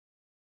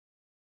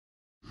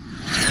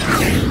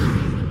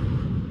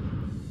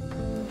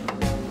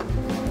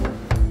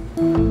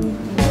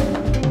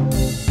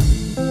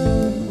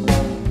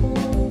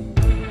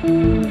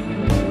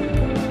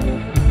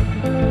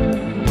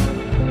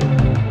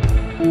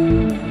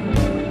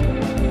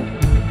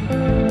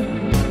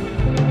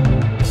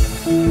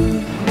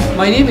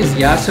My name is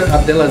Yasser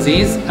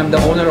Abdelaziz. I'm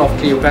the owner of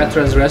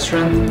Cleopatra's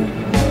Restaurant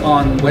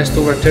on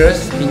Westover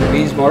Terrace in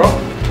Greensboro.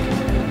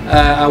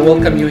 I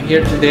welcome you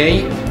here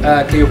today.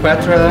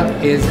 Cleopatra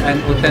is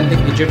an authentic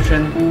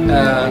Egyptian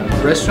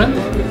restaurant.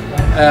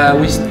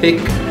 We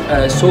stick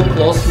so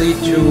closely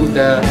to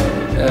the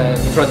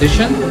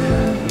tradition.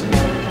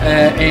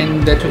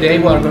 And today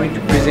we are going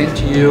to present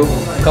to you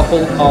a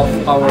couple of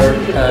our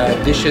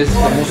dishes,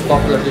 the most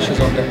popular dishes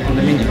on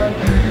the menu.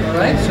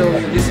 Alright, so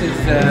this is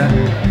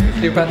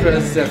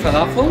Cleopatra's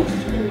falafel,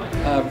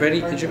 very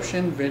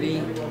Egyptian,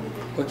 very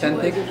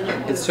authentic.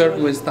 It's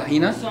served with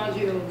tahina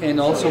and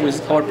also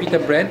with our pita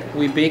bread.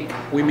 We make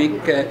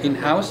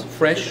in-house,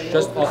 fresh,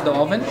 just off the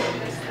oven.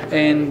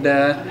 And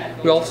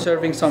we're also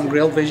serving some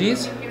grilled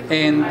veggies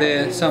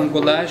and some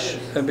goulash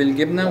bil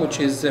gibna, which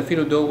is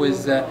filo dough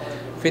with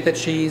feta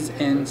cheese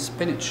and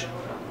spinach.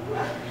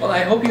 Well,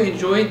 I hope you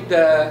enjoyed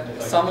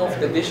some of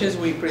the dishes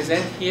we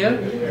present here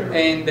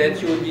and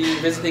that you will be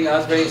visiting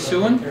us very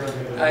soon.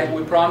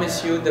 We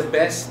promise you the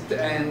best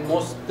and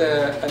most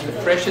and the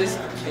freshest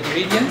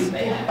ingredients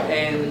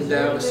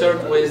and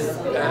served with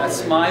a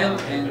smile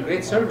and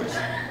great service.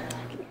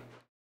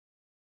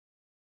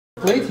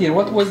 Plate here,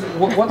 what was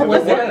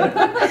there?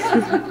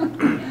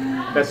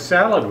 That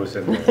salad was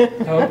in there.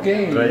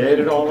 Okay. They ate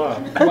it all up.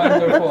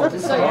 Wonderful.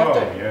 So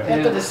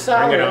after the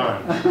salad Bring it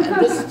on.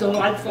 and this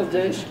delightful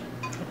dish,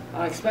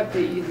 I expect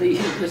the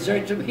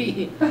dessert to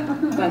be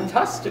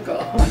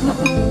fantastical.